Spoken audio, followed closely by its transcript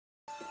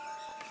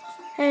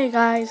Hey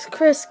guys,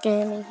 Chris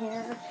Gaming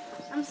here.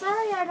 I'm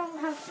sorry I don't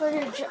have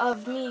footage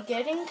of me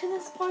getting to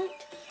this point,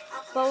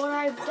 but what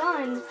I've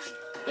done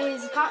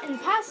is gotten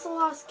past the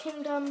Lost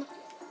Kingdom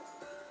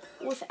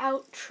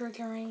without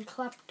triggering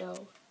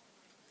klepto.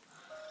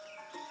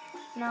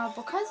 Now,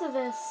 because of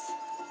this,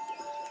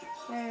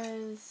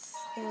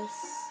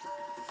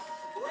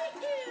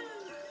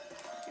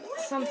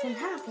 something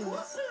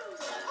happens.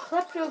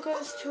 Klepto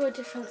goes to a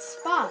different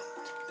spot.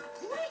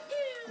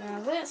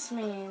 Now this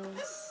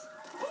means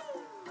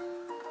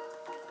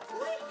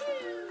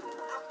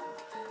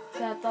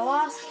that the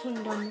Lost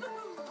Kingdom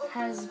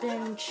has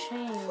been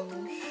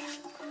changed.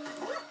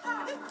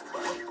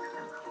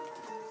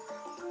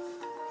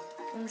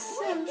 And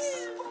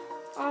since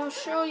I'll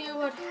show you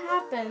what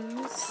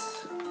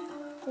happens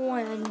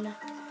when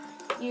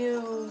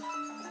you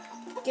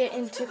get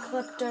into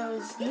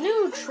Klepto's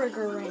new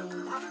trigger range,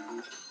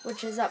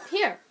 which is up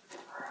here.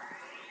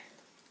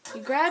 He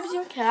grabs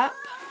your cap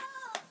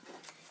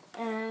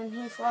and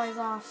he flies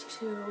off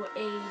to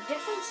a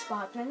different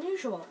spot than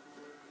usual.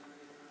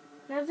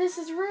 Now this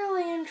is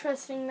really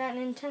interesting that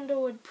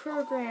Nintendo would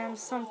program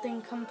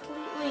something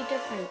completely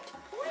different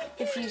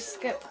if you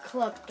skip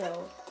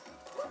klepto.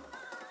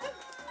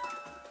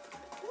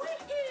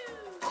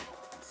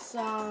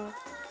 So,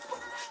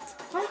 it's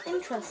quite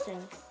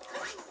interesting.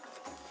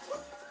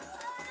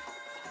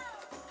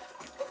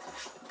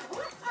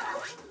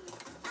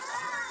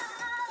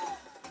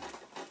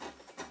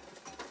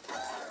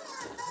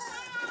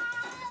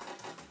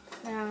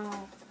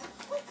 Now,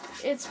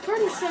 it's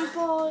pretty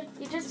simple.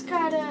 You just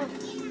gotta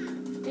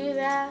do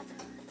that,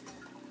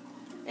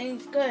 and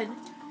it's good.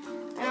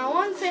 Now,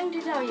 one thing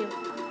to tell you,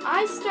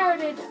 I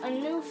started a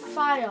new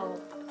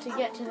file to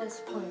get to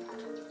this point,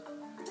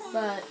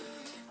 but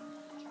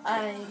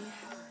I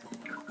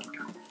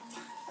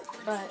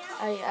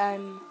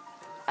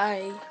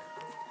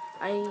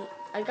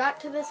got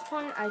to this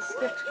point, I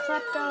skipped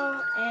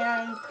klepto,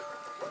 and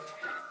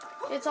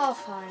it's all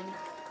fine.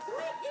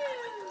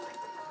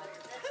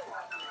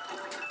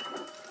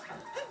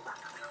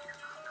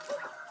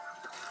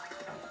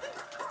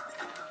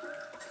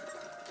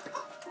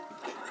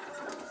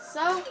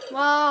 So,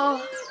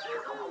 well,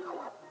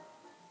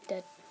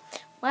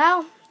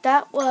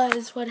 that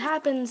was what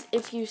happens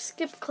if you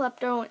skip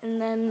klepto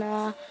and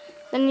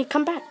then you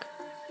come back.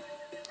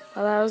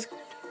 Well,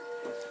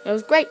 it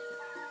was great.